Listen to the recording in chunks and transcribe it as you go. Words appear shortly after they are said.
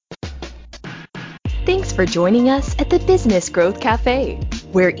Thanks for joining us at the Business Growth Cafe,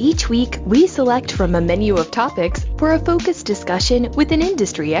 where each week we select from a menu of topics for a focused discussion with an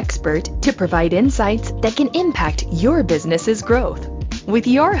industry expert to provide insights that can impact your business's growth. With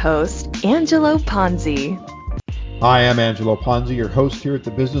your host, Angelo Ponzi. Hi, I'm Angelo Ponzi, your host here at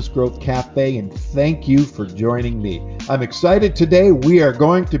the Business Growth Cafe, and thank you for joining me. I'm excited today. We are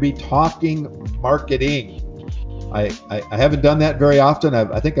going to be talking marketing. I haven't done that very often.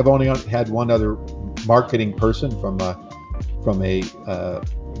 I think I've only had one other marketing person from a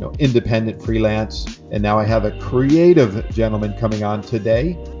independent freelance, and now I have a creative gentleman coming on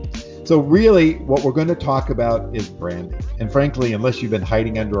today. So really, what we're going to talk about is branding. And frankly, unless you've been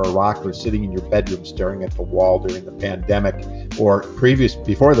hiding under a rock or sitting in your bedroom staring at the wall during the pandemic or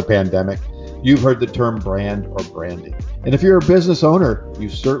before the pandemic, you've heard the term brand or branding. And if you're a business owner, you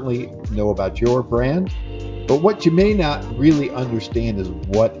certainly know about your brand. But what you may not really understand is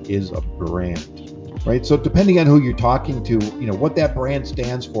what is a brand, right? So depending on who you're talking to, what that brand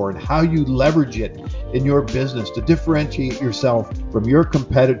stands for and how you leverage it in your business to differentiate yourself from your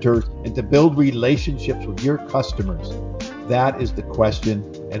competitors and to build relationships with your customers. That is the question,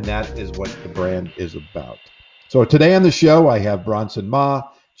 and that is what the brand is about. So today on the show, I have Bronson Ma,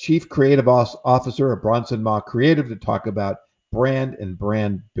 Chief Creative Officer of Bronson Ma Creative, to talk about brand and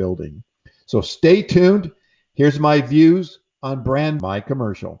brand building. So stay tuned. Here's my views on brand, my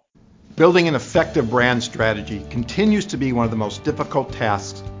commercial. Building an effective brand strategy continues to be one of the most difficult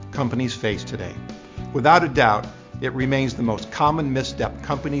tasks companies face today. Without a doubt, it remains the most common misstep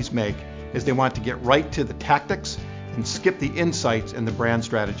companies make as they want to get right to the tactics and skip the insights in the brand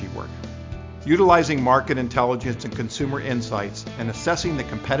strategy work. Utilizing market intelligence and consumer insights and assessing the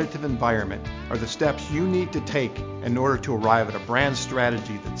competitive environment are the steps you need to take in order to arrive at a brand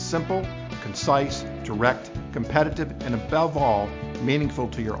strategy that's simple, concise, direct, competitive, and above all, meaningful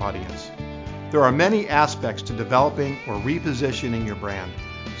to your audience. There are many aspects to developing or repositioning your brand,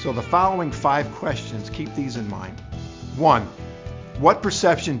 so the following 5 questions, keep these in mind. 1. What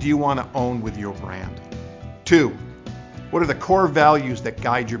perception do you want to own with your brand? 2. What are the core values that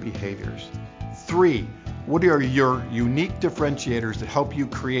guide your behaviors? 3. What are your unique differentiators that help you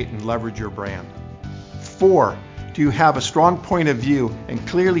create and leverage your brand? 4. Do you have a strong point of view and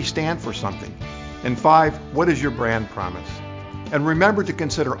clearly stand for something? And 5, what is your brand promise? And remember to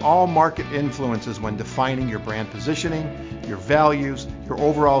consider all market influences when defining your brand positioning, your values, your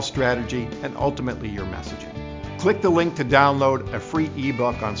overall strategy, and ultimately your messaging. Click the link to download a free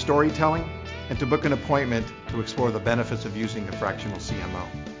ebook on storytelling and to book an appointment to explore the benefits of using a fractional CMO.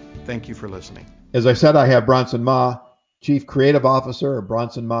 Thank you for listening. As I said, I have Bronson Ma, Chief Creative Officer of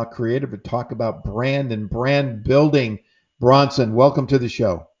Bronson Ma Creative, to talk about brand and brand building. Bronson, welcome to the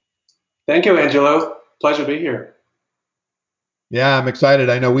show. Thank you, Angelo. Pleasure to be here. Yeah, I'm excited.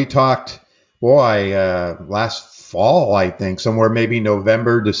 I know we talked, last fall, I think, somewhere maybe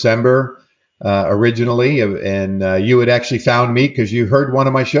November, December originally, and you had actually found me because you heard one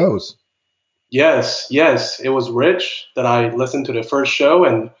of my shows. Yes. It was Rich that I listened to the first show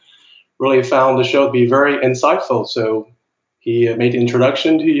and really found the show to be very insightful. So he made the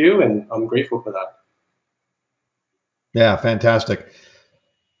introduction to you, and I'm grateful for that. Yeah, fantastic.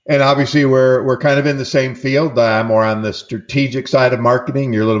 And obviously, we're kind of in the same field. I'm more on the strategic side of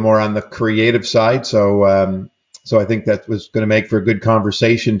marketing. You're a little more on the creative side. So I think that was going to make for a good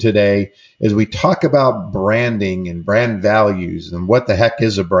conversation today as we talk about branding and brand values and what the heck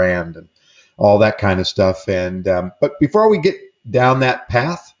is a brand and all that kind of stuff. And but before we get down that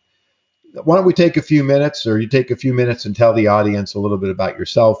path, why don't we take a few minutes, or you take a few minutes and tell the audience a little bit about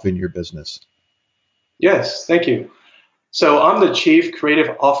yourself and your business? Yes, thank you. So I'm the Chief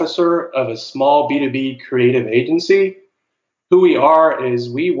Creative Officer of a small B2B creative agency. Who we are is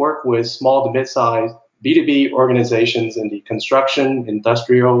we work with small to mid-sized B2B organizations in the construction,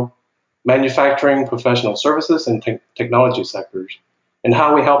 industrial, manufacturing, professional services, and technology sectors. And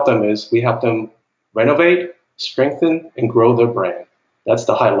how we help them is we help them renovate, strengthen, and grow their brand. That's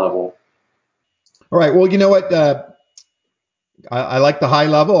the high level. All right. Well, you know what? I like the high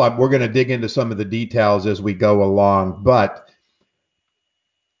level. We're going to dig into some of the details as we go along. But,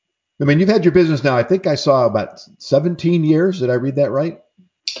 I mean, you've had your business now, I think I saw about 17 years. Did I read that right?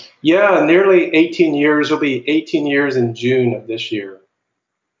 Yeah, nearly 18 years. It'll be 18 years in June of this year.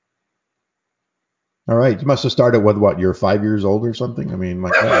 All right. You must have started with what? You're 5 years old or something? I mean, my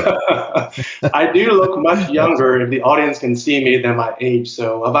God. I do look much younger, if the audience can see me, than my age.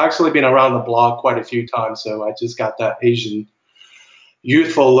 So I've actually been around the block quite a few times. So I just got that Asian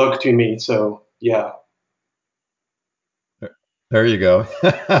youthful look to me. So, yeah. There you go.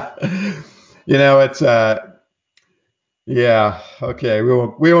 It's Yeah. Okay. We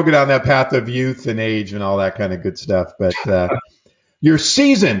won't go down that path of youth and age and all that kind of good stuff. But you're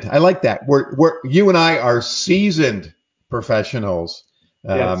seasoned. I like that. You and I are seasoned professionals,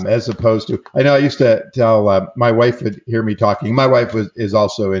 Yes. as opposed to. I know I used to tell my wife would hear me talking. My wife is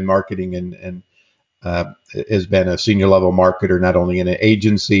also in marketing and has been a senior level marketer, not only in an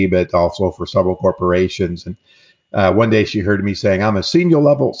agency but also for several corporations. And one day she heard me saying, "I'm a senior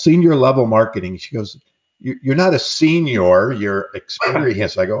level marketing." She goes, "You're not a senior, you're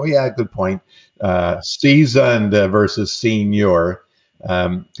experienced." I go, "Oh yeah, good point. Seasoned versus senior."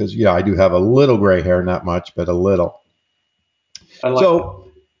 Because yeah, I do have a little gray hair, not much, but a little. I like that.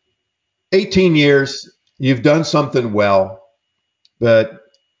 So 18 years, you've done something well, but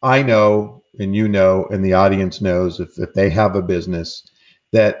I know, and you know, and the audience knows if they have a business,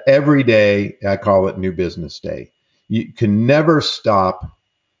 that every day, I call it new business day. You can never stop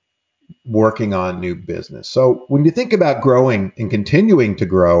working on new business. So when you think about growing and continuing to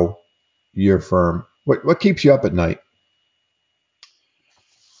grow your firm, what keeps you up at night?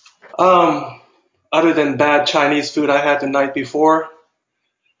 Um, Other than bad Chinese food I had the night before,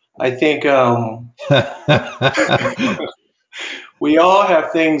 I think we all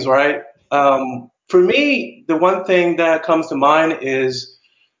have things, right? For me, the one thing that comes to mind is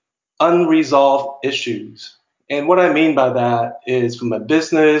unresolved issues. And what I mean by that is from a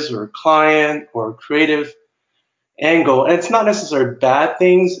business or client or creative angle. And it's not necessarily bad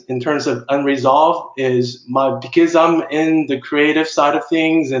things in terms of unresolved is my because I'm in the creative side of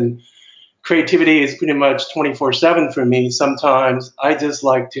things and creativity is pretty much 24/7 for me. Sometimes I just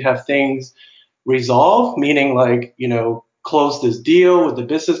like to have things resolve, meaning like, close this deal with the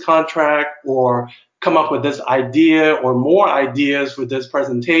business contract or come up with this idea or more ideas for this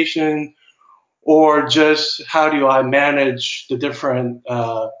presentation or just how do I manage the different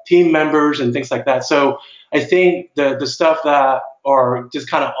team members and things like that. So I think the stuff that are just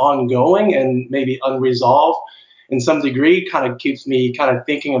kind of ongoing and maybe unresolved in some degree kind of keeps me kind of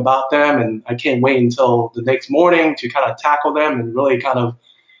thinking about them. And I can't wait until the next morning to kind of tackle them and really kind of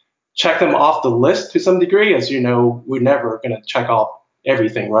check them off the list to some degree. As you know, we're never going to check off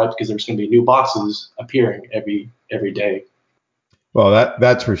everything, right? Because there's going to be new boxes appearing every day. Well,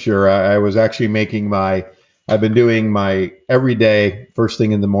 that's for sure. I was actually I've been doing my every day, first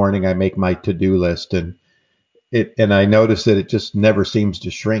thing in the morning, I make my to-do list, and I notice that it just never seems to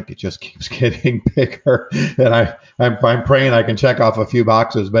shrink. It just keeps getting bigger. And I'm praying I can check off a few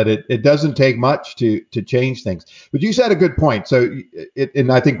boxes, but it doesn't take much to change things. But you said a good point. So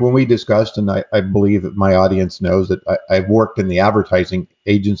and I think when we discussed, and I believe that my audience knows that I've worked in the advertising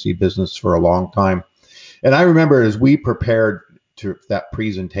agency business for a long time. And I remember as we prepared to that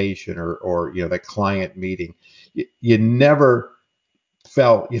presentation or that client meeting, you never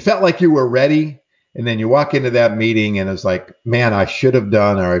you felt like you were ready, and then you walk into that meeting and it's like, man, I should have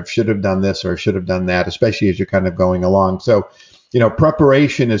done, or I should have done this, or I should have done that, especially as you're kind of going along. So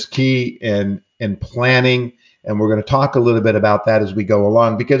preparation is key, and planning, and we're going to talk a little bit about that as we go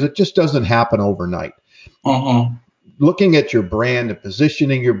along, because it just doesn't happen overnight. Mm-hmm. Looking at your brand and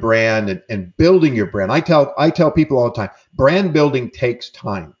positioning your brand and building your brand. I tell people all the time, brand building takes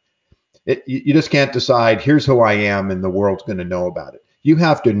time. You just can't decide, here's who I am and the world's going to know about it. You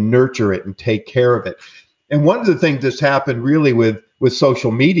have to nurture it and take care of it. And one of the things that's happened really with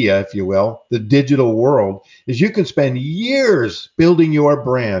social media, if you will, the digital world, is you can spend years building your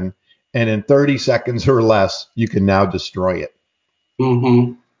brand, and in 30 seconds or less, you can now destroy it.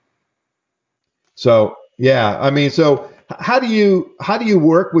 Mm-hmm. So yeah, I mean, so how do you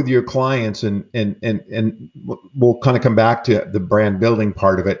work with your clients, and we'll kind of come back to the brand building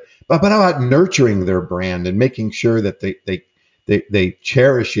part of it, but how about nurturing their brand and making sure that they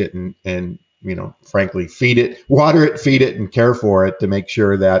cherish it and frankly water it, feed it, and care for it to make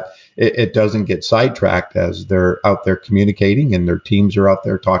sure that it doesn't get sidetracked as they're out there communicating and their teams are out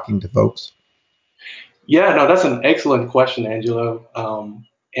there talking to folks. Yeah, no, that's an excellent question, Angelo.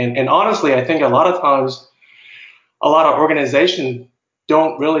 And honestly, I think a lot of times, a lot of organizations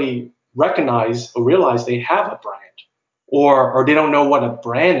don't really recognize or realize they have a brand, or they don't know what a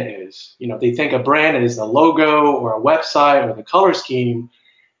brand is. They think a brand is a logo or a website or the color scheme.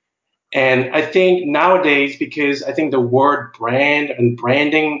 And I think nowadays, because I think the word brand and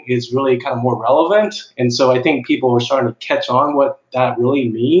branding is really kind of more relevant, and so I think people are starting to catch on what that really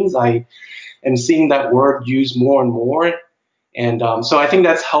means. I am seeing that word used more and more. And so I think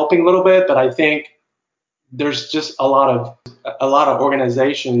that's helping a little bit, but I think there's just a lot of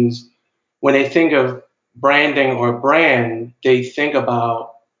organizations when they think of branding or brand, they think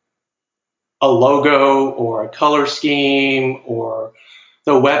about a logo or a color scheme or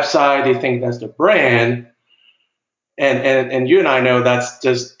the website. They think that's the brand, And you and I know that's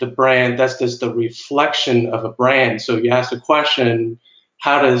just the brand, that's just the reflection of a brand. So you ask the question,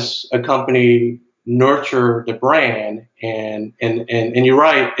 how does a company nurture the brand? And you're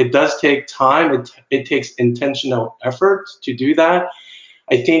right, it does take time. It takes intentional effort to do that.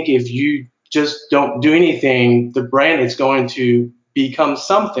 I think if you just don't do anything, the brand is going to become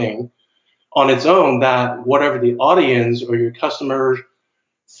something on its own that whatever the audience or your customers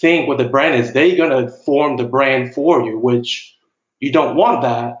think what the brand is, they're going to form the brand for you, which you don't want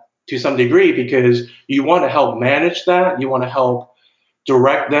that to some degree because you want to help manage that. You want to help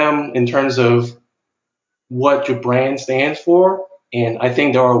direct them in terms of what your brand stands for. And I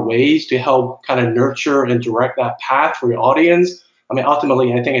think there are ways to help kind of nurture and direct that path for your audience. I mean,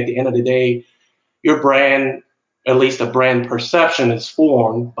 ultimately, I think at the end of the day, your brand, at least the brand perception, is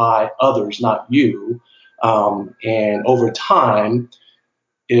formed by others, not you. And over time,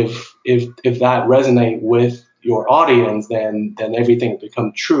 if that resonate with your audience, then everything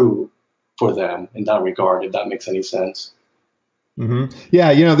become true for them in that regard. If that makes any sense. Mm-hmm.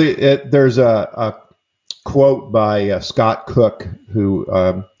 Yeah, there's a quote by Scott Cook, who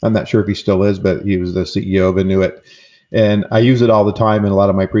I'm not sure if he still is, but he was the CEO of Inuit. And I use it all the time in a lot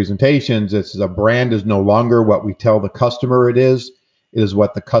of my presentations. It's a brand is no longer what we tell the customer it is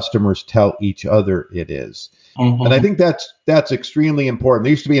what the customers tell each other it is. Mm-hmm. And I think that's extremely important.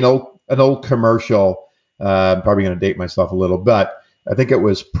 There used to be an old commercial. I'm probably going to date myself a little, but I think it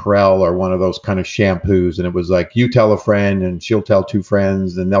was Prel or one of those kind of shampoos, and it was like, you tell a friend and she'll tell two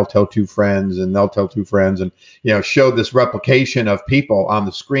friends and they'll tell two friends and they'll tell two friends, and showed this replication of people on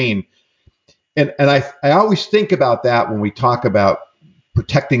the screen. And I always think about that when we talk about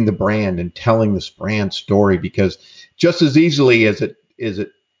protecting the brand and telling this brand story, because just as easily as it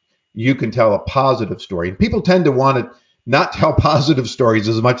you can tell a positive story, and people tend to want to not tell positive stories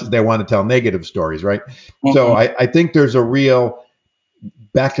as much as they want to tell negative stories, right? Mm-hmm. So I think there's a real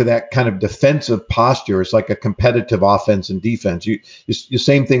back to that kind of defensive posture. It's like a competitive offense and defense. You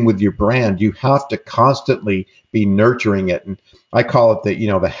same thing with your brand. You have to constantly be nurturing it, and I call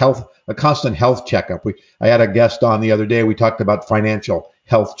it a constant health checkup. I had a guest on the other day. We talked about financial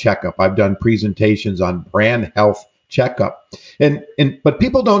health checkup. I've done presentations on brand health checkup, but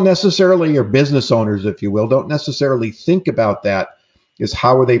people don't necessarily, or business owners, if you will, don't necessarily think about that. Is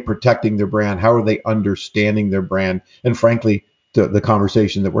how are they protecting their brand? How are they understanding their brand? And frankly, the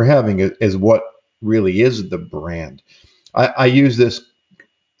conversation that we're having is what really is the brand. I use this,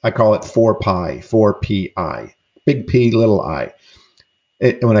 I call it 4PI, big P, little I.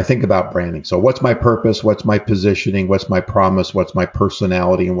 When I think about branding. So what's my purpose? What's my positioning? What's my promise? What's my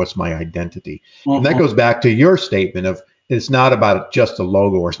personality? And what's my identity? Mm-hmm. And that goes back to your statement of it's not about just a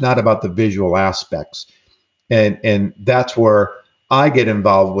logo, or it's not about the visual aspects. And that's where I get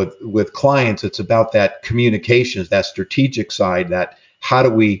involved with clients. It's about that communications, that strategic side, that how do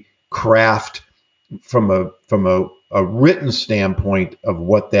we craft from a written standpoint of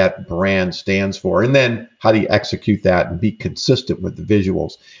what that brand stands for, and then how do you execute that and be consistent with the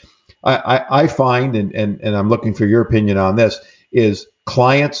visuals. I find, and I'm looking for your opinion on this, is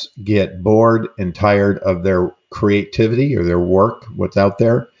clients get bored and tired of their creativity or their work, what's out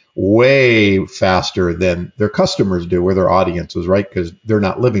there, way faster than their customers do, or their audiences, right? Because they're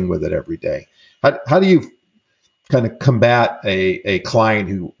not living with it every day. How do you kind of combat a client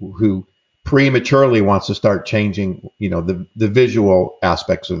who prematurely wants to start changing, the visual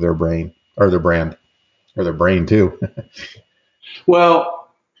aspects of their brain or their brand or their brain too? Well,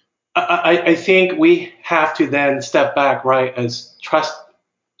 I think we have to then step back, right, as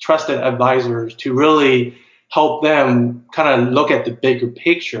trusted advisors to really help them kind of look at the bigger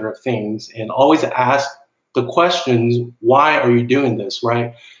picture of things and always ask the questions, why are you doing this,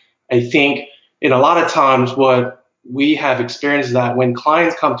 right? I think in a lot of times what we have experienced that when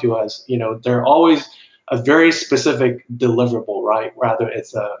clients come to us, they're always a very specific deliverable, right? Rather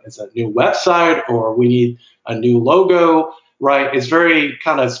it's a new website, or we need a new logo, right? It's very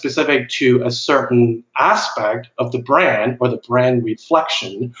kind of specific to a certain aspect of the brand or the brand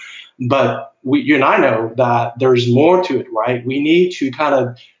reflection. But you and I know that there's more to it, right? We need to kind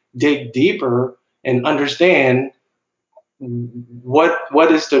of dig deeper and understand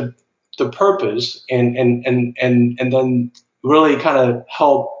what is the purpose, and then really kind of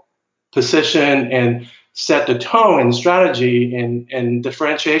help position and set the tone and strategy and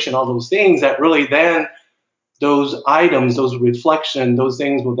differentiation, all those things that really then those items, those reflection, those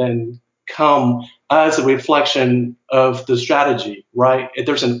things will then come as a reflection of the strategy, right? If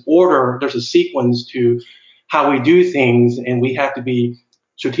there's an order, there's a sequence to how we do things, and we have to be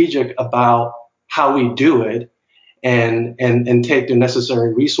strategic about how we do it. and take the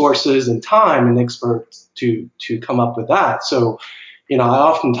necessary resources and time and experts to come up with that. So, I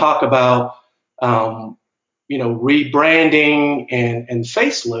often talk about rebranding and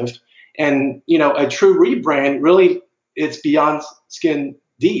facelift, and a true rebrand really, it's beyond skin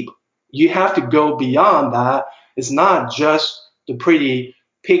deep. You have to go beyond that. It's not just the pretty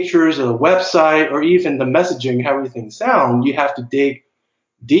pictures of the website or even the messaging, how everything sounds. You have to dig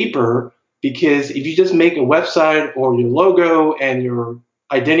deeper, because if you just make a website or your logo and your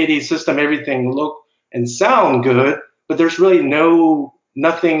identity system, everything look and sound good, but there's really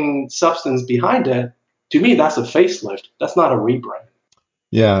nothing substance behind it, to me, that's a facelift. That's not a rebrand.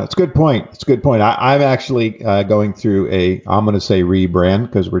 Yeah, it's a good point. It's a good point. I'm actually going through I'm going to say rebrand,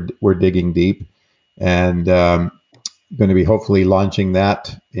 because we're digging deep, and going to be hopefully launching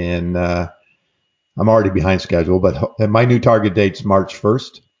that in. I'm already behind schedule, but my new target date's March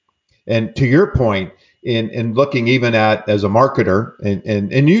 1st. And to your point, in looking even at as a marketer,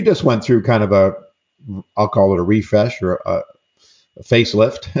 and you just went through kind of I'll call it a refresh or a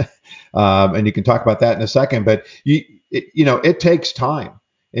facelift, and you can talk about that in a second. But it takes time,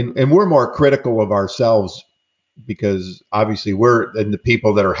 and we're more critical of ourselves, because obviously we're the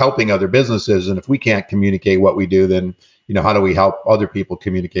people that are helping other businesses, and if we can't communicate what we do, then how do we help other people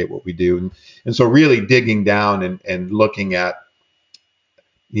communicate what we do? And so really digging down and looking at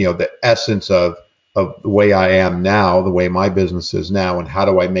the essence of the way I am now, the way my business is now, and how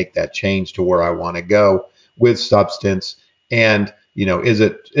do I make that change to where I want to go with substance? And is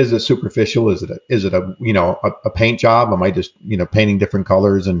it superficial? Is it a paint job? Am I just painting different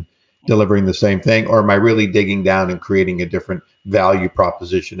colors and delivering the same thing, or am I really digging down and creating a different value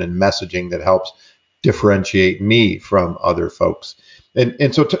proposition and messaging that helps differentiate me from other folks?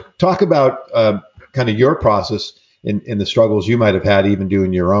 And so talk about kind of your process in the struggles you might have had even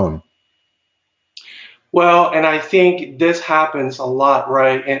doing your own. Well, and I think this happens a lot,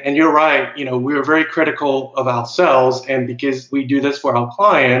 right? And you're right. We're very critical of ourselves, and because we do this for our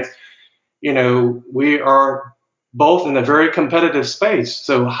clients, we are both in a very competitive space.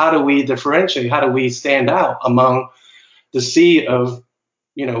 So how do we differentiate? How do we stand out among the sea of,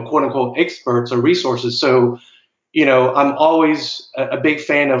 quote unquote experts or resources? So, I'm always a big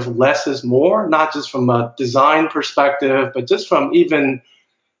fan of less is more, not just from a design perspective, but just from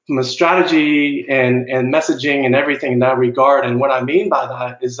a strategy and messaging and everything in that regard. And what I mean by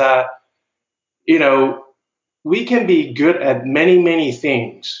that is that, we can be good at many, many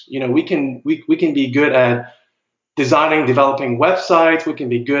things. We can be good at designing, developing websites. We can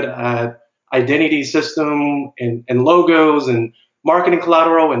be good at identity system and logos and marketing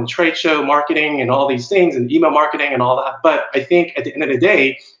collateral and trade show marketing and all these things and email marketing and all that. But I think at the end of the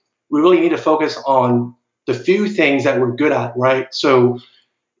day, we really need to focus on the few things that we're good at, right? So,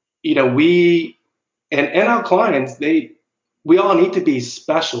 we and our clients, we all need to be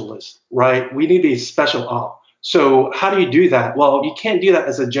specialists, right? We need to be special op. So how do you do that? Well, you can't do that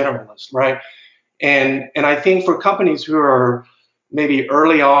as a generalist, right? And I think for companies who are maybe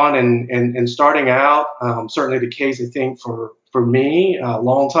early on and starting out, certainly the case, I think, for me a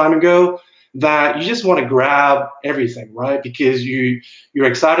long time ago, that you just want to grab everything, right? Because you're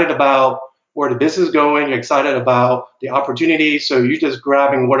excited about where the business is going, you're excited about the opportunity, so you're just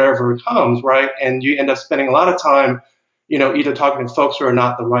grabbing whatever comes, right? And you end up spending a lot of time, either talking to folks who are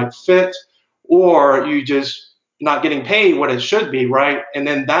not the right fit, or you just not getting paid what it should be, right? And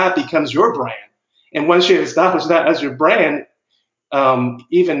then that becomes your brand. And once you establish that as your brand,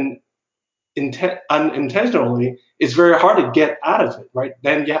 even unintentionally, it's very hard to get out of it, right?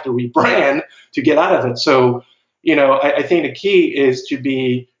 Then you have to rebrand to get out of it. So, I think the key is to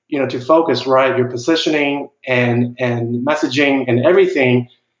be, to focus, right, your positioning and messaging and everything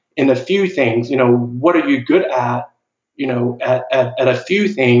in a few things. What are you good at? At a few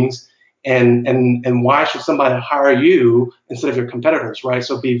things, and why should somebody hire you instead of your competitors, right?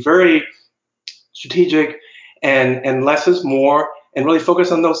 So be very strategic and less is more, and really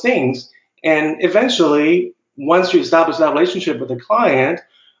focus on those things. And eventually, once you establish that relationship with the client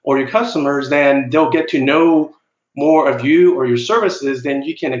or your customers, then they'll get to know more of you or your services. Then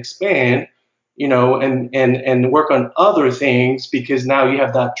you can expand, and work on other things, because now you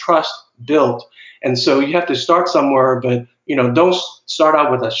have that trust built. And so you have to start somewhere, but don't start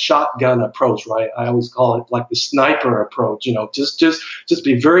out with a shotgun approach, right? I always call it like the sniper approach. Just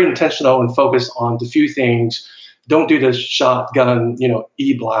be very intentional and focus on the few things. Don't do the shotgun,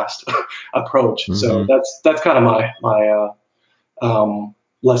 e-blast approach. Mm-hmm. So that's kind of my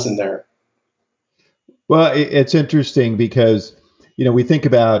lesson there. Well, it's interesting because we think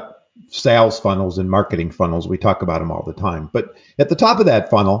about sales funnels and marketing funnels. We talk about them all the time, but at the top of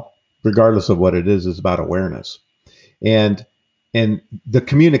that funnel, regardless of what it is about awareness. and the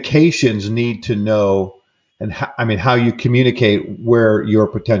communications need to know, and how you communicate where your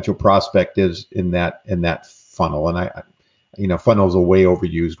potential prospect is in that funnel. And funnel is a way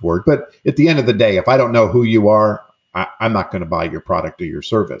overused word, but at the end of the day, if I don't know who you are, I'm not going to buy your product or your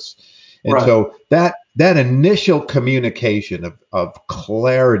service. And Right. so that initial communication of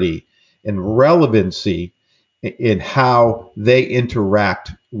clarity and relevancy in how they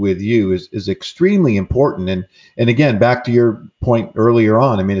interact with you is extremely important. And again, back to your point earlier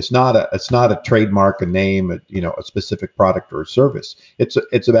on, I mean, it's not a trademark, a name, a specific product or a service.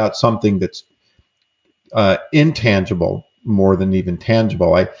 It's about something that's intangible more than even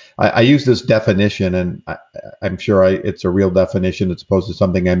tangible. I use this definition, and I'm sure it's a real definition as opposed to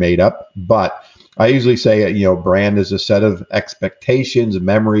something I made up. But I usually say, brand is a set of expectations,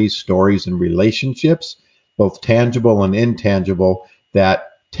 memories, stories, and relationships, both tangible and intangible, that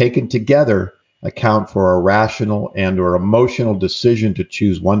taken together account for a rational and or emotional decision to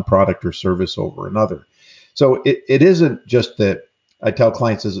choose one product or service over another. So it isn't just that. I tell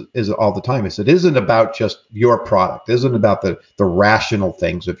clients is all the time. It isn't about just your product. It isn't about the rational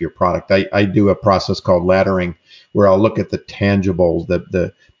things of your product. I do a process called laddering, where I'll look at the tangibles,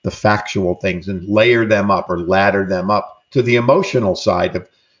 the factual things, and layer them up or ladder them up to the emotional side of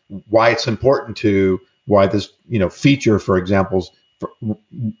why it's important to why this feature, for example,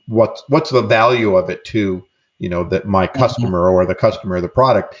 what's the value of it to that my customer or the customer of the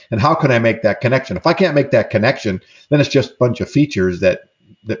product, and how can I make that connection? If I can't make that connection, then it's just a bunch of features that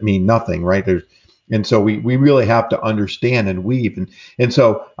mean nothing, right? And so we really have to understand and weave. And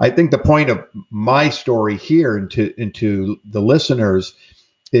so I think the point of my story here into the listeners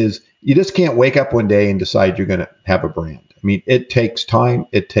is you just can't wake up one day and decide you're going to have a brand. I mean, it takes time.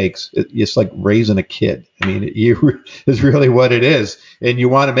 It's like raising a kid. I mean, is really what it is. And you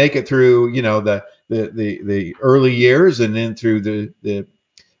want to make it through, the early years, and then through the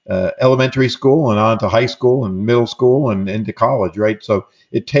elementary school and on to high school and middle school and into college, right? So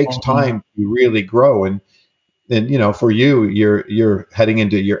it takes time to really grow. And for you, you're heading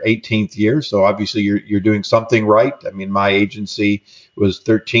into your 18th year, so obviously you're doing something right. I mean, my agency was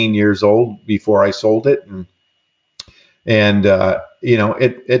 13 years old before I sold it, and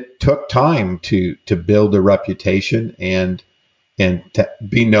it took time to build a reputation and to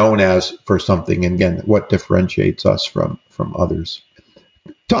be known as for something. And again, what differentiates us from others.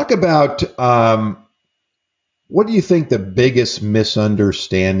 Talk about what do you think the biggest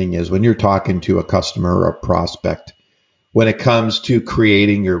misunderstanding is when you're talking to a customer or a prospect when it comes to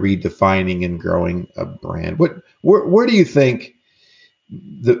creating or redefining and growing a brand? Where do you think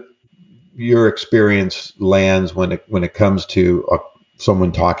your experience lands when it comes to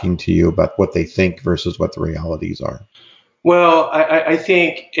someone talking to you about what they think versus what the realities are? Well, I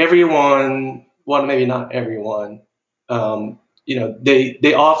think everyone, well, maybe not everyone,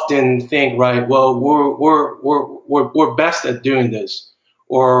 they often think, right, well, we're best at doing this,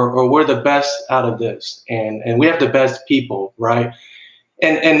 or we're the best out of this, and we have the best people, right?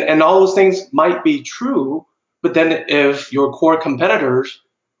 And all those things might be true, but then if your core competitors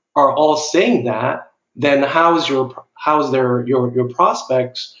are all saying that, then how's your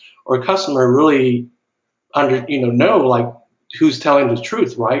prospects or customer really know like who's telling the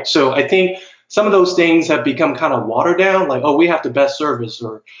truth, right? So I think some of those things have become kind of watered down, like, oh, we have the best service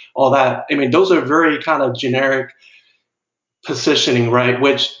or all that. I mean, those are very kind of generic positioning, right?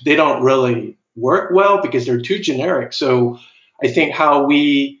 Which they don't really work well because they're too generic. So I think how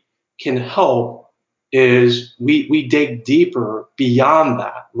we can help is we dig deeper beyond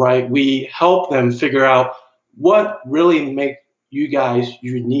that, right? We help them figure out what really make you guys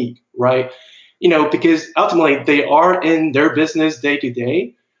unique, right? Because ultimately they are in their business day to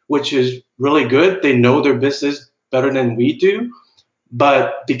day, which is really good. They know their business better than we do,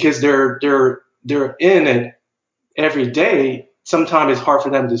 but because they're in it every day, sometimes it's hard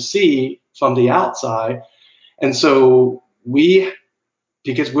for them to see from the outside. And so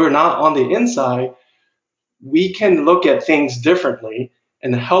because we're not on the inside, we can look at things differently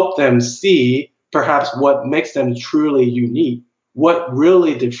and help them see perhaps what makes them truly unique, what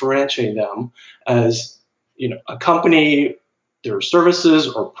really differentiate them as a company, their services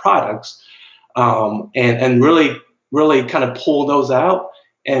or products, and really kind of pull those out.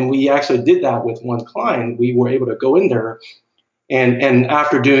 And we actually did that with one client. We were able to go in there and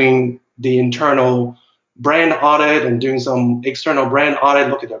after doing the internal brand audit and doing some external brand audit,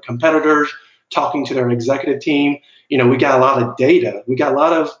 look at their competitors, talking to their executive team, we got a lot of data. We got a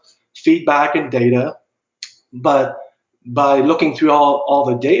lot of feedback and data, but by looking through all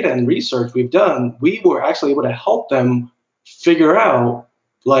the data and research we've done, we were actually able to help them figure out,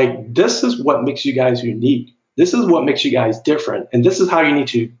 like, this is what makes you guys unique. this is what makes you guys different. And this is how you need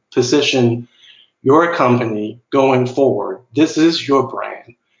to position your company going forward. This is your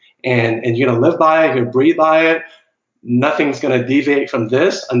brand. And you're going to live by it, you're going to breathe by it. Nothing's going to deviate from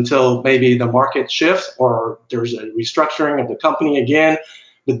this until maybe the market shifts or there's a restructuring of the company again.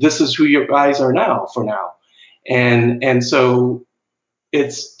 But this is who you guys are now for now. And so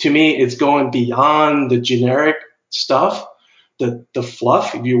to me, it's going beyond the generic stuff, the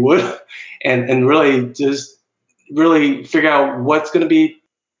fluff, if you would, and really just really figure out what's going to be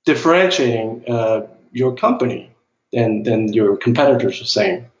differentiating your company than your competitors are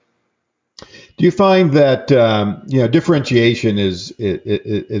saying. Do you find that differentiation is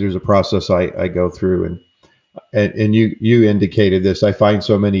there's a process I go through, and you indicated this. I find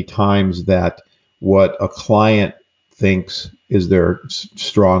so many times that what a client thinks is their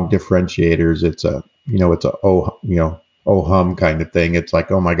strong differentiators, it's a oh hum kind of thing. It's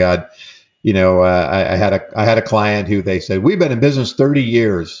like, oh my God, I had a client who they said, we've been in business 30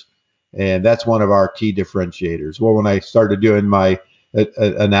 years, and that's one of our key differentiators. Well, when I started doing my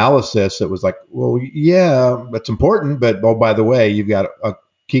analysis, it was like, well, yeah, that's important, but oh, by the way, you've got a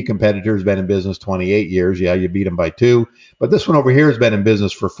key competitor who's been in business 28 years. Yeah, you beat them by 2, but this one over here has been in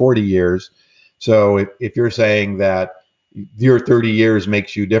business for 40 years. So if you're saying that your 30 years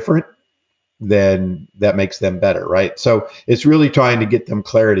makes you different, then that makes them better, right? So it's really trying to get them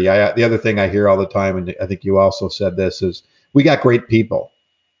clarity. The other thing I hear all the time, and I think you also said this, is we got great people.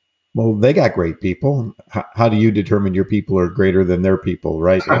 Well, they got great people. How do you determine your people are greater than their people,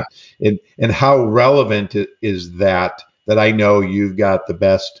 right? And how relevant is that I know you've got the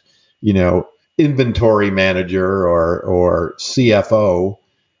best, inventory manager or CFO.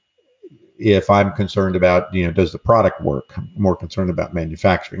 If I'm concerned about, does the product work? I'm more concerned about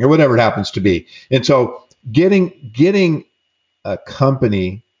manufacturing or whatever it happens to be. And so getting a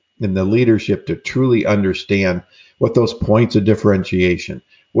company and the leadership to truly understand what those points of differentiation,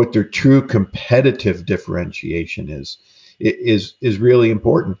 what their true competitive differentiation is really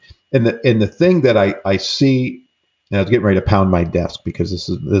important. And the thing that I see, and I was getting ready to pound my desk because this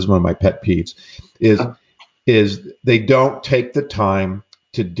is one of my pet peeves, is they don't take the time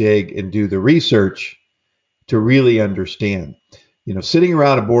to dig and do the research to really understand. Sitting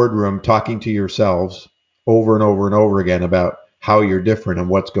around a boardroom talking to yourselves over and over and over again about how you're different and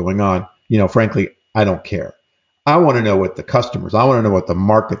what's going on, frankly, I don't care. I want to know what the customers, I want to know what the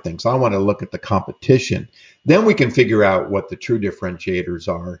market thinks. I want to look at the competition. Then we can figure out what the true differentiators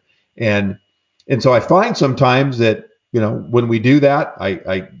are. And so I find sometimes that, when we do that,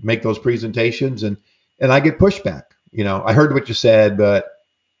 I make those presentations and I get pushback. I heard what you said,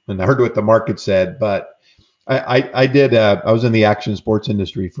 and I heard what the market said, but I was in the action sports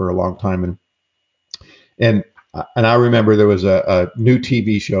industry for a long time. And I remember there was a new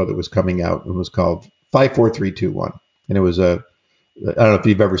TV show that was coming out. It was called 5, 4, 3, 2, 1. And it was I don't know if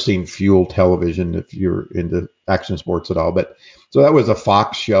you've ever seen Fuel Television, if you're into action sports at all, but so that was a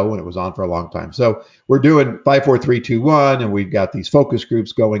Fox show and it was on for a long time. So we're doing 5, 4, 3, 2, 1, and we've got these focus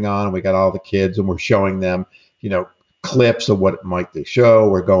groups going on, and we got all the kids, and we're showing them, clips of what might they show.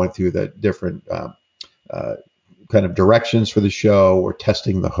 We're going through the different kind of directions for the show. We're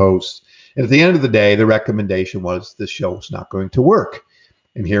testing the hosts. And at the end of the day, the recommendation was this show is not going to work.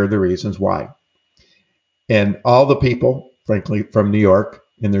 And here are the reasons why. And all the people, frankly, from New York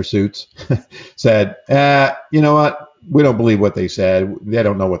in their suits said, you know what? We don't believe what they said. They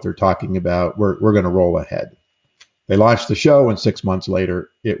don't know what they're talking about. We're going to roll ahead. They launched the show, and 6 months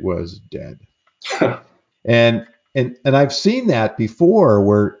later, it was dead. And I've seen that before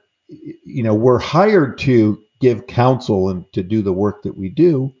where, we're hired to give counsel and to do the work that we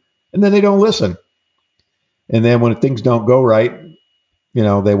do, and then they don't listen. And then when things don't go right,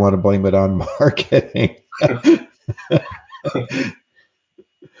 they want to blame it on marketing.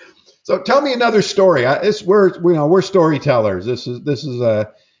 So tell me another story. We're storytellers. This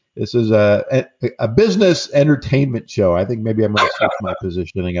is a business entertainment show. I think maybe I'm going to switch my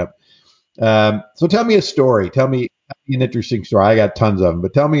positioning up. So tell me a story. Tell me an interesting story. I got tons of them,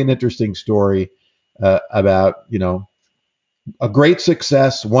 but tell me an interesting story about a great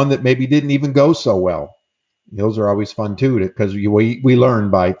success, one that maybe didn't even go so well. Those are always fun too, because we learn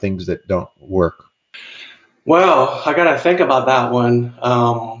by things that don't work. Well, I got to think about that one.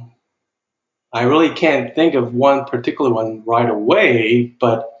 I really can't think of one particular one right away,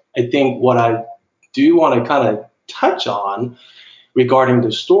 but I think what I do want to kind of touch on regarding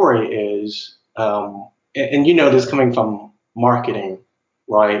the story is, and this coming from marketing,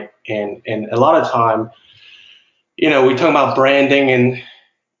 right? And a lot of time, we talk about branding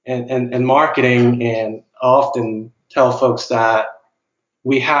and marketing, and I often tell folks that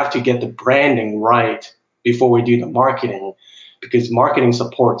we have to get the branding right before we do the marketing, because marketing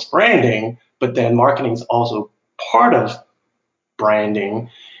supports branding, but then marketing is also part of branding.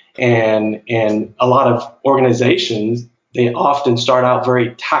 And a lot of organizations, they often start out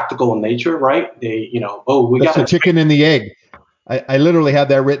very tactical in nature, right? They, we That's got the to chicken and the egg. I literally had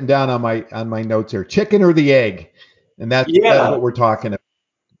that written down on my notes here. Chicken or the egg, and that's yeah. what we're talking about.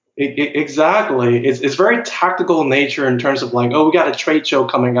 Exactly. It's very tactical in nature in terms of like, oh, we got a trade show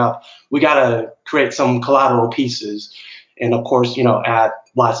coming up. We got to create some collateral pieces. And of course, add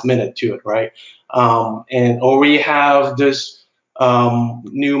last minute to it, right? Or we have this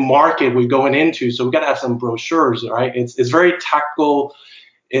new market we're going into. So we got to have some brochures, right? It's very tactical.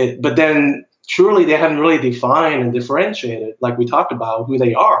 But then truly they haven't really defined and differentiated, like we talked about, who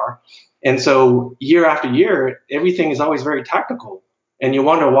they are. And so year after year, everything is always very tactical. And you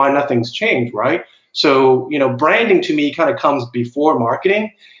wonder why nothing's changed, right? So, branding to me kind of comes before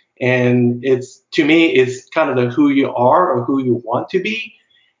marketing. And to me, it's kind of the who you are or who you want to be.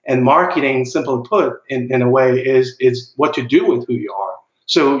 And marketing, simply put, in a way, is what to do with who you are.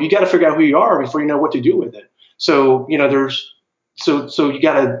 So you got to figure out who you are before you know what to do with it. So, so you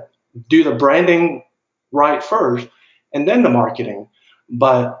got to do the branding right first, and then the marketing.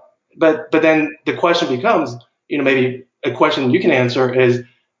 But then the question becomes, maybe a question you can answer is,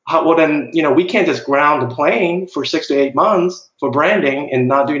 well then, we can't just ground the plane for 6 to 8 months for branding and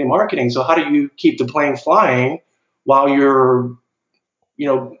not do any marketing. So how do you keep the plane flying while you're,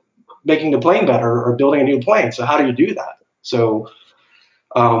 making the plane better or building a new plane? So how do you do that? So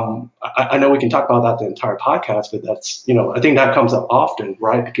I know we can talk about that the entire podcast, but that's, I think that comes up often,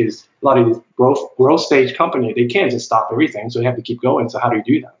 right? Because a lot of these growth stage companies, they can't just stop everything, so they have to keep going. So how do you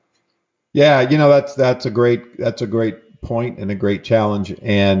do that? Yeah, that's a great point and a great challenge.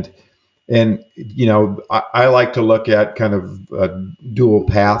 And I like to look at kind of dual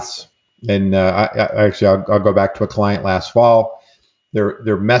paths. And I'll go back to a client last fall.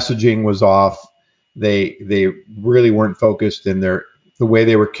 Their messaging was off. They really weren't focused in the way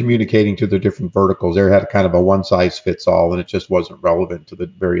they were communicating to their different verticals. They had kind of a one size fits all, and it just wasn't relevant to the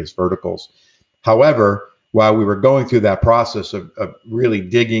various verticals. However, while we were going through that process of really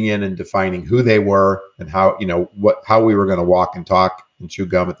digging in and defining who they were and how we were going to walk and talk and chew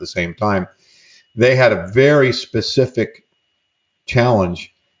gum at the same time, they had a very specific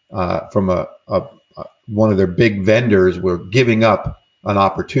challenge from one of their big vendors were giving up an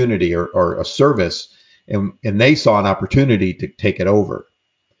opportunity or a service, and they saw an opportunity to take it over.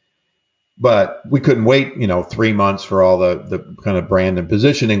 But we couldn't wait, 3 months for all the kind of brand and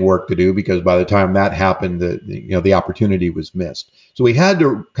positioning work to do, because by the time that happened, the opportunity was missed. So we had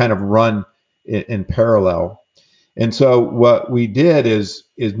to kind of run in parallel. And so what we did is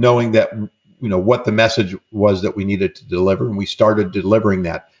knowing that, what the message was that we needed to deliver, and we started delivering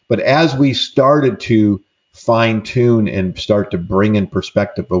that. But as we started to fine tune and start to bring in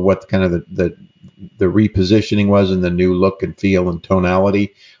perspective of what kind of the repositioning was and the new look and feel and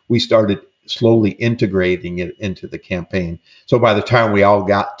tonality, we started slowly integrating it into the campaign. So by the time we all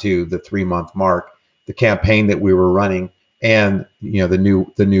got to the 3-month mark, the campaign that we were running and the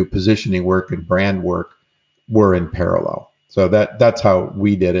new positioning work and brand work were in parallel. So that's how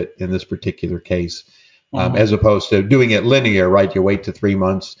we did it in this particular case, as opposed to doing it linear, right? You wait to 3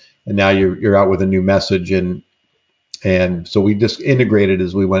 months and now you're out with a new message, and so we just integrated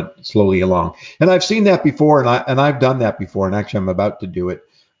as we went slowly along. And I've seen that before, and I've done that before, and actually I'm about to do it,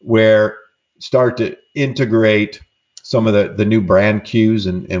 where start to integrate some of the new brand cues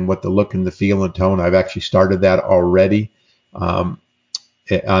and what the look and the feel and tone. I've actually started that already on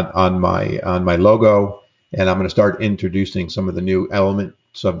my logo, and I'm going to start introducing some of the new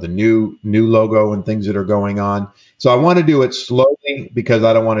elements of the new logo and things that are going on. So I want to do it slowly, because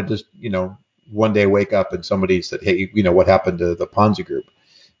I don't want to just one day wake up and somebody said, hey, what happened to the Ponzi Group?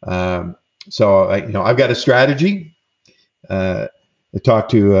 So I've got a strategy. I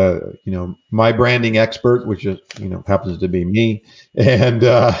talked to my branding expert, which is happens to be me, and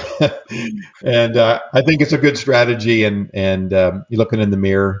and I think it's a good strategy. And you're looking in the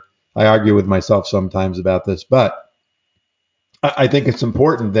mirror. I argue with myself sometimes about this, but I think it's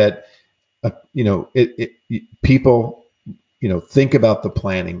important that people think about the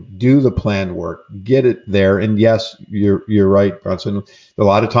planning, do the plan work, get it there. And yes, you're right, Bronson. A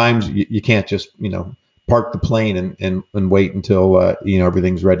lot of times you can't just park the plane and wait until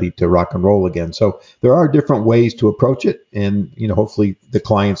everything's ready to rock and roll again. So there are different ways to approach it, and hopefully the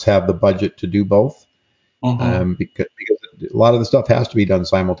clients have the budget to do both. Because a lot of the stuff has to be done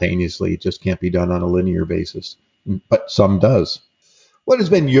simultaneously. It just can't be done on a linear basis, but some does. What has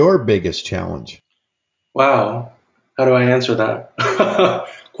been your biggest challenge? Wow. How do I answer that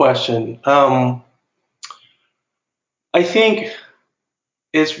question? I think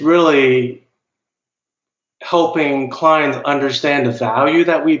it's really helping clients understand the value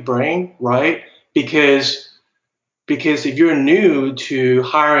that we bring, right? Because if you're new to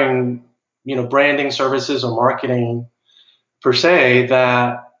hiring, branding services or marketing per se,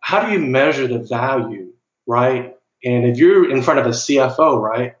 that how do you measure the value, right? And if you're in front of a CFO,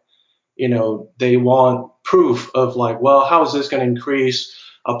 right, they want proof of like, well, how is this going to increase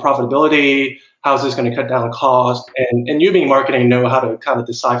profitability? How is this going to cut down cost? And you being marketing know how to kind of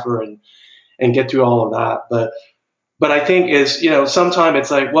decipher and get through all of that. But I think is, sometimes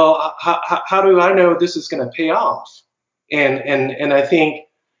it's like, well, how do I know this is going to pay off? And I think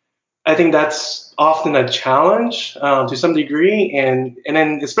that's often a challenge to some degree, and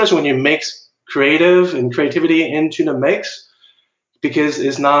then especially when you mix creative and creativity into the mix, because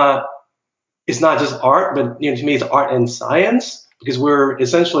it's not just art, but to me it's art and science, because we're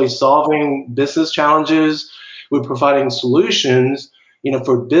essentially solving business challenges, we're providing solutions,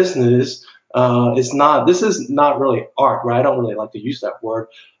 for business. This is not really art, right? I don't really like to use that word,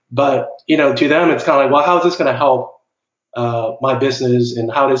 but to them it's kind of like, well, how is this going to help my business,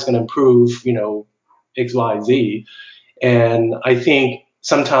 and how is this going to improve, X, Y, Z? And I think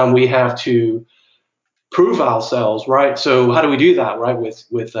sometimes we have to prove ourselves, right? So how do we do that, right?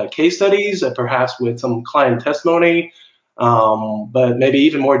 With case studies, perhaps with some client testimony, but maybe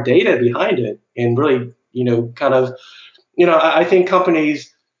even more data behind it, and really, kind of, I think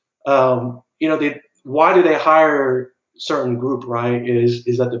companies, why do they hire certain group, right?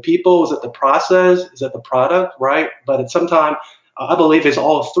 Is that the people? Is that the process? Is that the product, right? But at some time, I believe it's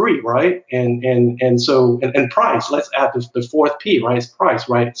all three, right? And price. Let's add the fourth P, right? It's price,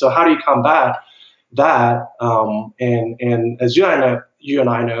 right? So how do you combat that? And as you and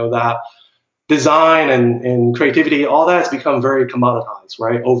I know that design and creativity, all that has become very commoditized,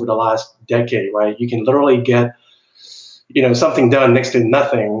 right? Over the last decade, right? You can literally get something done next to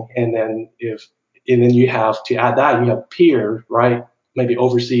nothing, and then you have to add that, you have peers, right? Maybe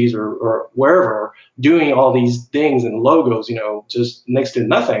overseas or wherever, doing all these things and logos, just next to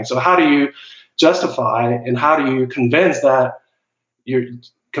nothing. So how do you justify, and how do you convince your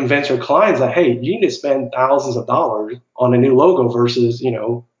clients that, hey, you need to spend thousands of dollars on a new logo versus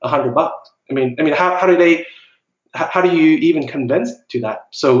 $100? How do you even convince to that?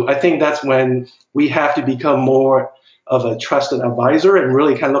 So I think that's when we have to become more of a trusted advisor and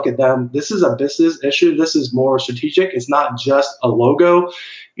really kind of look at them. This is a business issue. This is more strategic. It's not just a logo.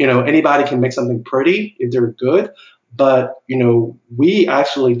 Anybody can make something pretty if they're good, but we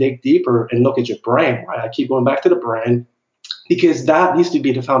actually dig deeper and look at your brand, right? I keep going back to the brand, because that needs to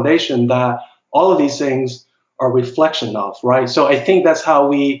be the foundation that all of these things are reflection of, right? So I think that's how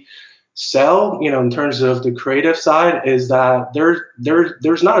we sell, in terms of the creative side, is that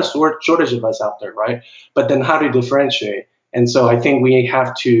there's not a shortage of us out there, right? But then how to differentiate? And so I think we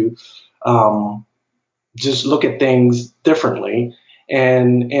have to just look at things differently,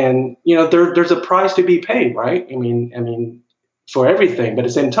 and there's a price to be paid, right? For everything, but at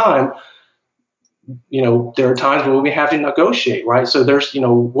the same time, there are times where we have to negotiate, right? So there's,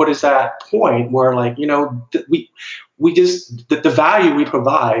 what is that point where, like, we just, the value we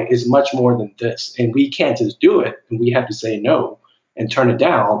provide is much more than this, and we can't just do it, and we have to say no and turn it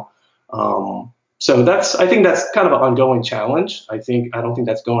down. So I think that's kind of an ongoing challenge. I don't think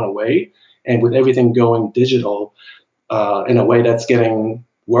that's going away, and with everything going digital, in a way that's getting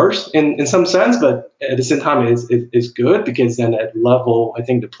worse in some sense, but at the same time it's good, because then at level, I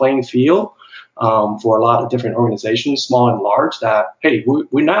think, the playing field, for a lot of different organizations, small and large, that, hey,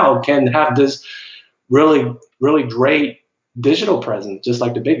 we now can have this really, really great digital presence, just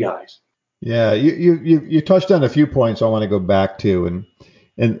like the big guys. Yeah, you touched on a few points I want to go back to,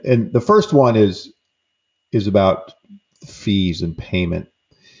 and the first one is about fees and payment.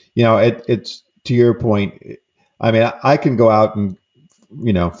 It's to your point. I can go out and,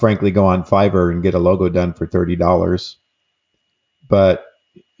 frankly, go on Fiverr and get a logo done for $30, but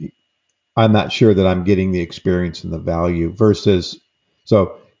I'm not sure that I'm getting the experience and the value versus,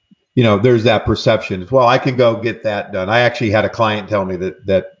 so, there's that perception. Well, I can go get that done. I actually had a client tell me that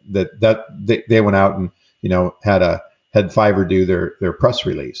they went out and, had Fiverr do their press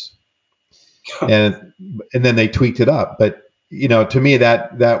release, and then they tweaked it up. But, to me,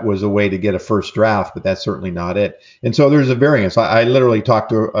 that was a way to get a first draft, but that's certainly not it. And so there's a variance. I literally talked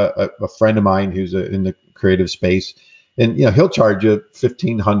to a friend of mine who's in the creative space, and he'll charge you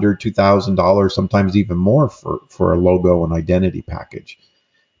 $1,500, $2,000, sometimes even more for a logo and identity package.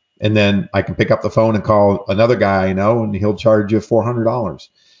 And then I can pick up the phone and call another guy I know, and he'll charge you $400.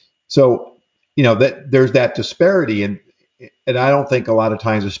 So that there's that disparity, and I don't think a lot of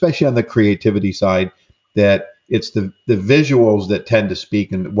times, especially on the creativity side, that it's the visuals that tend to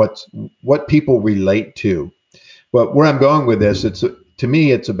speak and what people relate to. But where I'm going with this, to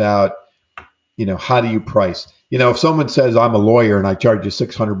me, it's about, how do you price? If someone says I'm a lawyer and I charge you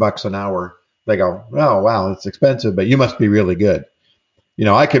 $600 an hour, they go, oh, wow, it's expensive, but you must be really good.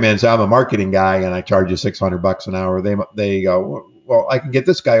 I come in and say I'm a marketing guy and I charge you $600 an hour. They go, well, I can get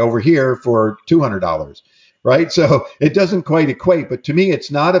this guy over here for $200, right? So it doesn't quite equate. But to me, it's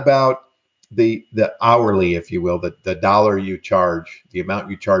not about the hourly, if you will, the dollar you charge, the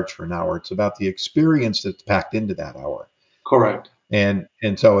amount you charge for an hour. It's about the experience that's packed into that hour. Correct. And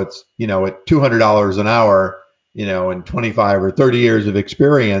so it's, at $200 an hour, and 25 or 30 years of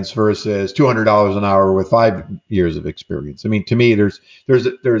experience versus $200 an hour with 5 years of experience. I mean, to me, there's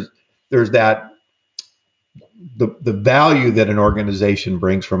that the value that an organization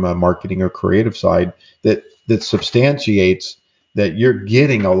brings from a marketing or creative side that substantiates that you're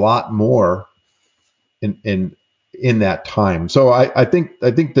getting a lot more in that time. So I think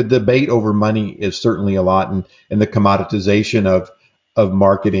the debate over money is certainly a lot, and the commoditization of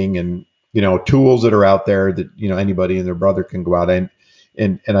marketing and tools that are out there that anybody and their brother can go out and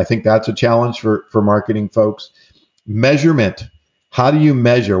I think that's a challenge for marketing folks. Measurement. How do you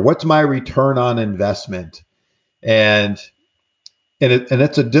measure? What's my return on investment? And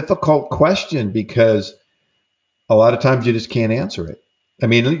it's a difficult question because a lot of times you just can't answer it. I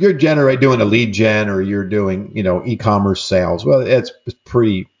mean, you're doing a lead gen or you're doing, e-commerce sales. Well, it's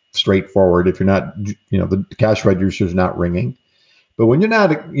pretty straightforward if you're not, the cash register is not ringing. But when you're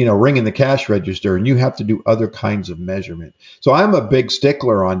not, ringing the cash register and you have to do other kinds of measurement. So I'm a big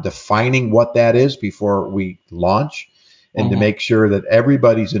stickler on defining what that is before we launch and to make sure that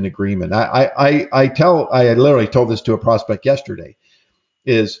everybody's in agreement. I literally told this to a prospect yesterday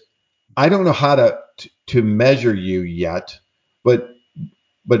is I don't know how to measure you yet, but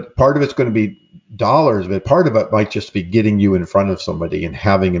part of it's going to be dollars, but part of it might just be getting you in front of somebody and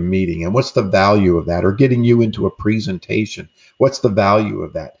having a meeting. And what's the value of that? Or getting you into a presentation. What's the value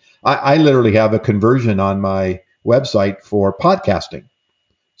of that? I literally have a conversion on my website for podcasting.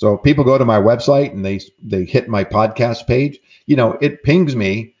 So if people go to my website and they hit my podcast page, it pings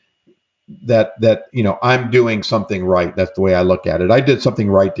me that I'm doing something right. That's the way I look at it. I did something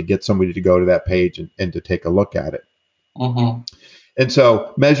right to get somebody to go to that page and to take a look at it. Mm-hmm. And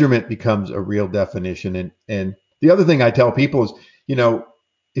so measurement becomes a real definition. And the other thing I tell people is,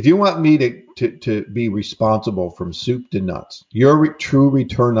 if you want me to be responsible from soup to nuts, your true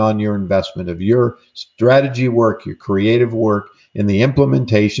return on your investment of your strategy work, your creative work, and the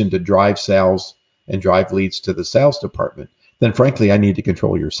implementation to drive sales and drive leads to the sales department, then frankly, I need to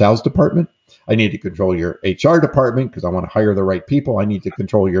control your sales department. I need to control your HR department because I want to hire the right people. I need to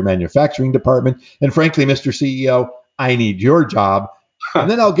control your manufacturing department. And frankly, Mr. CEO, I need your job. And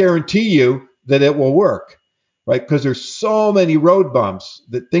then I'll guarantee you that it will work, right? Because there's so many road bumps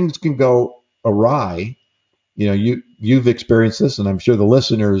that things can go awry. You've experienced this, and I'm sure the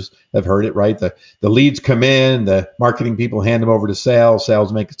listeners have heard it, right? The leads come in, the marketing people hand them over to sales.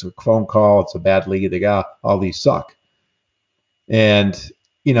 Sales makes a phone call. It's a bad lead. They go, all these suck. And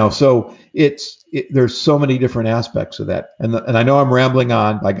so there's so many different aspects of that. And I know I'm rambling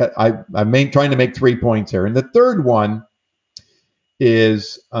on. I'm trying to make 3 points here. And the third one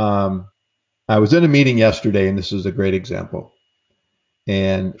is I was in a meeting yesterday, and this is a great example.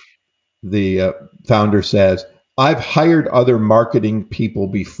 And the founder says, I've hired other marketing people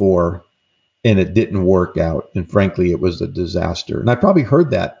before, and it didn't work out. And frankly, it was a disaster. And I probably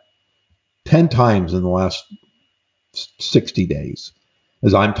heard that 10 times in the last 60 days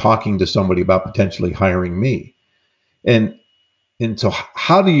as I'm talking to somebody about potentially hiring me. And so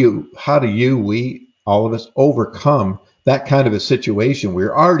how do we, all of us, overcome that kind of a situation?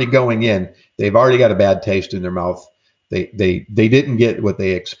 We're already going in. They've already got a bad taste in their mouth. They didn't get what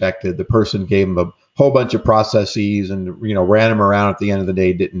they expected. The person gave them a whole bunch of processes and ran them around. At the end of the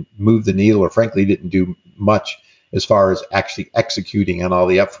day, didn't move the needle, or frankly didn't do much as far as actually executing on all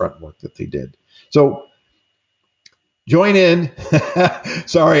the upfront work that they did. So join in.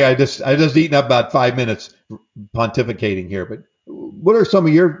 Sorry, I just eaten up about 5 minutes pontificating here. But what are some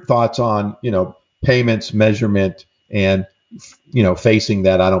of your thoughts on payments, measurement, and facing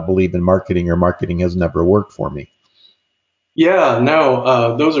that I don't believe in marketing, or marketing has never worked for me? Yeah,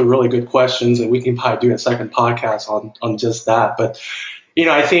 no, those are really good questions, and we can probably do a second podcast on just that. But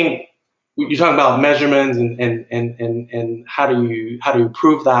I think you're talking about measurements and how do you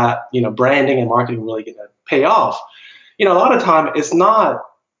prove that branding and marketing really going to pay off. A lot of time it's not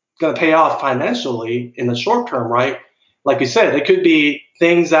going to pay off financially in the short term, right? Like you said, it could be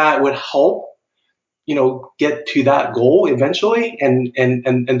things that would help get to that goal eventually,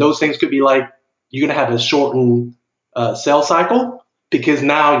 and those things could be like you're going to have a shortened sales cycle because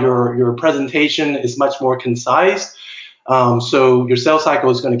now your presentation is much more concise. So your sales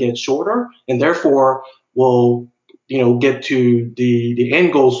cycle is going to get shorter, and therefore will get to the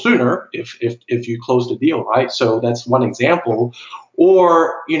end goal sooner if you close the deal, right? So that's one example.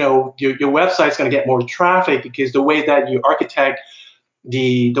 Or your website's going to get more traffic because the way that you architect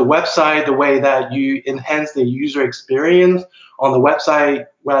the website, the way that you enhance the user experience on the website,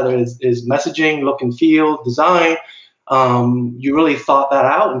 whether it's messaging, look and feel, design, you really thought that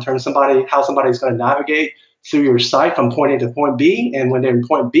out in terms of how somebody's going to navigate through your site from point A to point B. And when they're in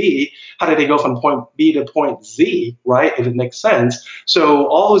point B, how do they go from point B to point Z, right? If it makes sense. So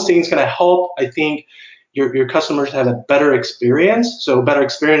all those things going to help, I think, your customers have a better experience. So better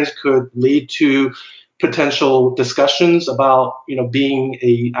experience could lead to potential discussions about being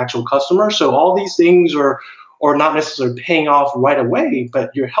a actual customer. So all these things are not necessarily paying off right away,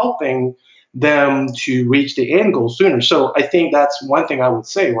 but you're helping them to reach the end goal sooner. So I think that's one thing I would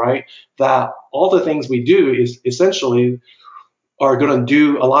say, right? That all the things we do is essentially are going to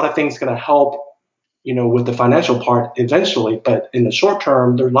do a lot of things going to help with the financial part eventually, but in the short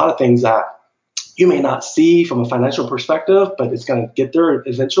term, there's a lot of things that you may not see from a financial perspective, but it's going to get there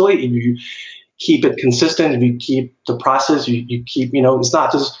eventually if you keep it consistent, if you keep the process, you keep, it's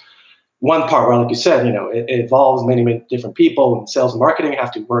not just one part, right? Like you said, it involves many, many different people, and sales and marketing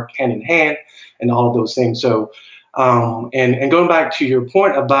have to work hand in hand and all of those things. So, and going back to your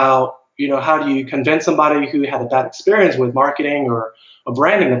point about, how do you convince somebody who had a bad experience with marketing or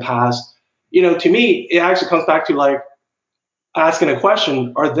branding in the past, to me, it actually comes back to like asking a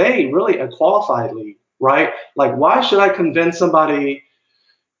question, are they really a qualified lead, right? Like, why should I convince somebody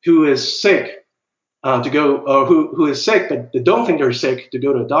who is sick to go, or who is sick but they don't think they're sick to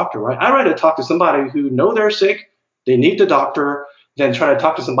go to a doctor, right? I'd rather talk to somebody who know they're sick, they need the doctor, than try to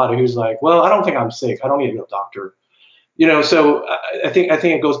talk to somebody who's like, well, I don't think I'm sick, I don't need to go to the doctor. So I think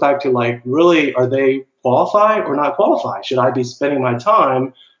it goes back to like, really, are they qualified or not qualified? Should I be spending my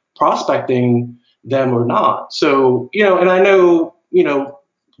time prospecting them or not? So, and I know,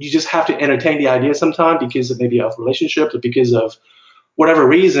 you just have to entertain the idea sometimes because of maybe of relationships or because of whatever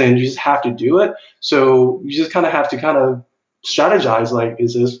reason, you just have to do it. So you just kind of have to kind of strategize, like,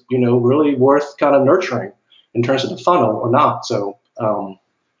 is this, really worth kind of nurturing in terms of the funnel or not? So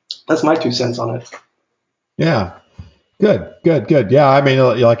that's my 2 cents on it. Yeah. Good. Yeah. I mean,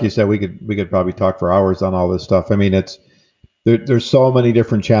 like you said, we could probably talk for hours on all this stuff. I mean, there's so many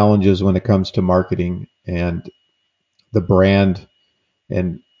different challenges when it comes to marketing and the brand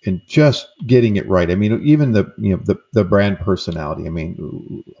and just getting it right. I mean, even the brand personality. I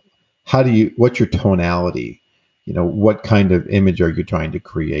mean, what's your tonality? What kind of image are you trying to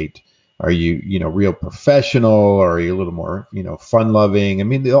create? Are you, real professional? Or are you a little more, fun loving? I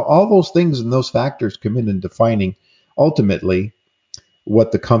mean, all those things and those factors come in defining ultimately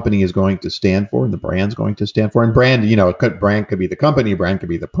what the company is going to stand for and the brand's going to stand for. And brand, brand could be the company, brand could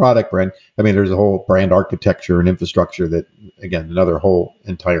be the product, brand. I mean, there's a whole brand architecture and infrastructure that, again, another whole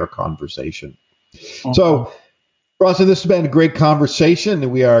entire conversation. Mm-hmm. So, Bronson, this has been a great conversation,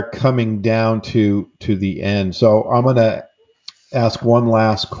 and we are coming down to the end. So I'm going to ask one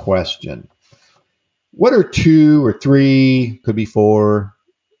last question. What are 2 or 3, could be 4,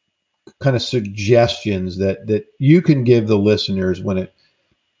 kind of suggestions that you can give the listeners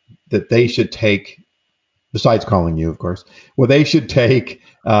that they should take, besides calling you, of course, what they should take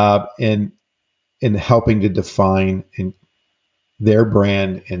in helping to define their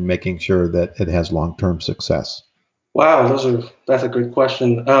brand and making sure that it has long-term success? Wow, that's a good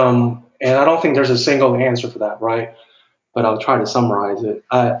question. And I don't think there's a single answer for that, right? But I'll try to summarize it.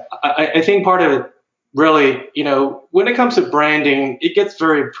 I think part of it really, when it comes to branding, it gets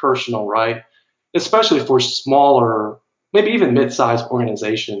very personal, right? Especially for smaller, maybe even mid-sized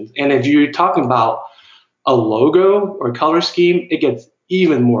organizations. And if you're talking about a logo or color scheme, it gets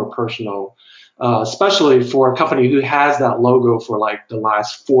even more personal. Especially for a company who has that logo for like the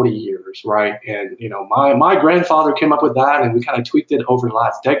last 40 years, right? And my grandfather came up with that, and we kind of tweaked it over the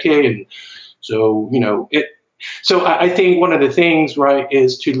last decade. And so So I think one of the things, right,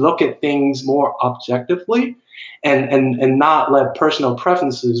 is to look at things more objectively, and not let personal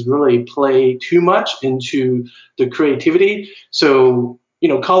preferences really play too much into the creativity. So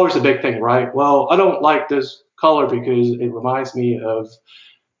color is a big thing, right? Well, I don't like this color because it reminds me of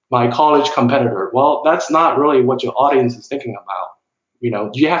my college competitor. Well, that's not really what your audience is thinking about.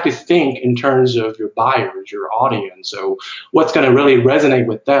 You have to think in terms of your buyers, your audience. So what's going to really resonate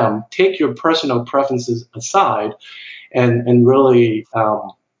with them? Take your personal preferences aside and really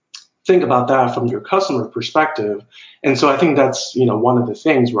think about that from your customer perspective. And so I think that's, one of the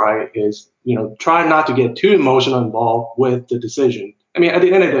things, right, is, try not to get too emotional involved with the decision. I mean, at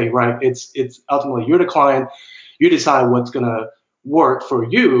the end of the day, right, it's ultimately you're the client, you decide what's going to work for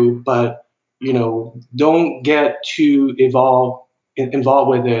you, but, don't get too involved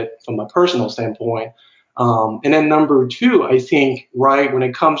with it from a personal standpoint. And then number two, I think, right, when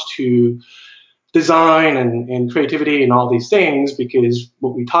it comes to design and creativity and all these things, because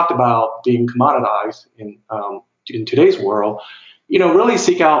what we talked about being commoditized in today's world, really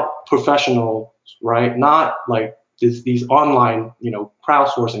seek out professionals, right? Not like these online,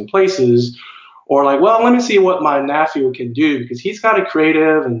 crowdsourcing places, or like, well, let me see what my nephew can do because he's got a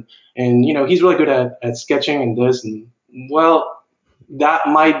creative and he's really good at sketching and this, and well, that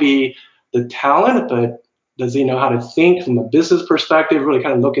might be the talent, but does he know how to think from a business perspective, really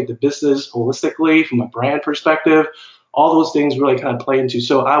kind of look at the business holistically from a brand perspective? All those things really kind of play into.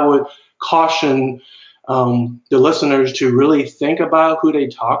 So I would caution the listeners to really think about who they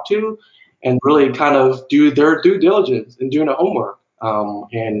talk to and really kind of do their due diligence and doing the homework,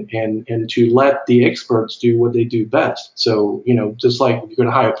 and to let the experts do what they do best. So, just like if you're going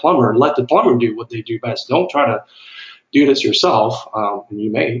to hire a plumber, let the plumber do what they do best. Don't try to do this yourself, and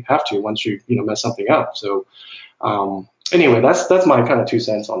you may have to once you mess something up. So anyway, that's my kind of 2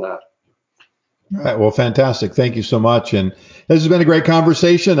 cents on that. All right. Well, fantastic. Thank you so much. And this has been a great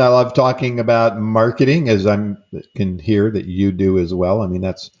conversation. I love talking about marketing, as I can hear that you do as well. I mean,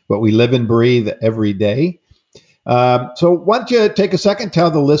 that's what we live and breathe every day. So why don't you take a second,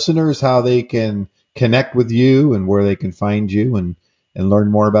 tell the listeners how they can connect with you and where they can find you and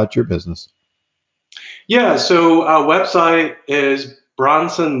learn more about your business. Yeah, so our website is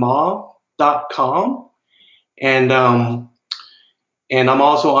bronsonmall.com. And I'm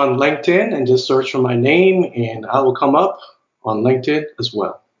also on LinkedIn, and just search for my name and I will come up on LinkedIn as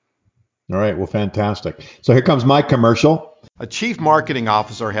well. All right. Well, fantastic. So here comes my commercial. A chief marketing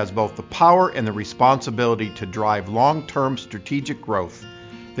officer has both the power and the responsibility to drive long-term strategic growth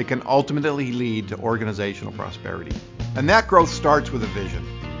that can ultimately lead to organizational prosperity. And that growth starts with a vision.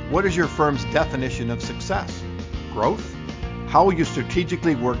 What is your firm's definition of success? Growth? How will you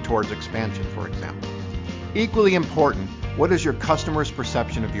strategically work towards expansion, for example? Equally important, what is your customer's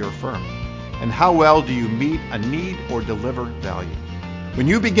perception of your firm? And how well do you meet a need or deliver value? When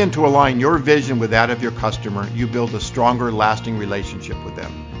you begin to align your vision with that of your customer, you build a stronger, lasting relationship with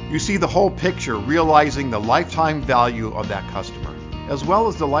them. You see the whole picture, realizing the lifetime value of that customer, as well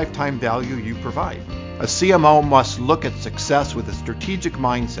as the lifetime value you provide. A CMO must look at success with a strategic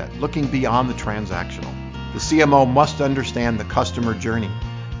mindset, looking beyond the transactional. The CMO must understand the customer journey,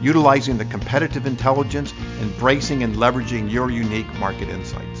 utilizing the competitive intelligence, embracing and leveraging your unique market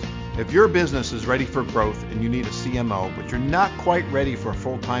insights. If your business is ready for growth and you need a CMO, but you're not quite ready for a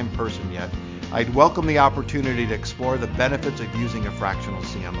full-time person yet, I'd welcome the opportunity to explore the benefits of using a fractional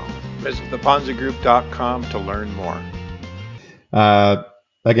CMO. Visit theponzigroup.com to learn more.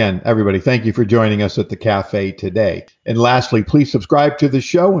 Again, everybody, thank you for joining us at the cafe today. And lastly, please subscribe to the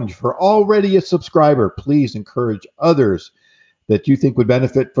show. And if you're already a subscriber, please encourage others that you think would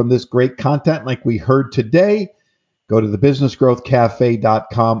benefit from this great content like we heard today. Go to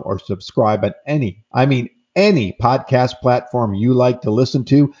thebusinessgrowthcafe.com or subscribe at any podcast platform you like to listen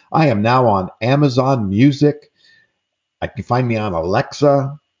to. I am now on Amazon Music. You can find me on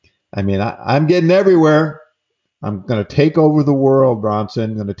Alexa. I mean, I'm getting everywhere. I'm going to take over the world, Bronson.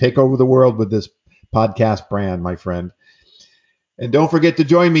 I'm going to take over the world with this podcast brand, my friend. And don't forget to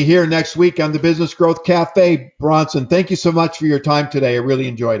join me here next week on the Business Growth Cafe. Bronson, thank you so much for your time today. I really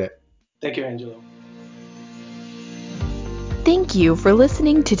enjoyed it. Thank you, Angelo. Thank you for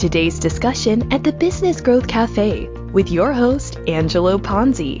listening to today's discussion at the Business Growth Cafe with your host, Angelo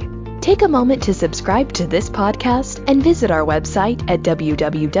Ponzi. Take a moment to subscribe to this podcast and visit our website at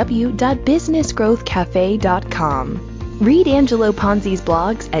www.businessgrowthcafe.com. Read Angelo Ponzi's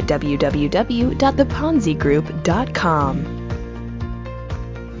blogs at www.theponzigroup.com.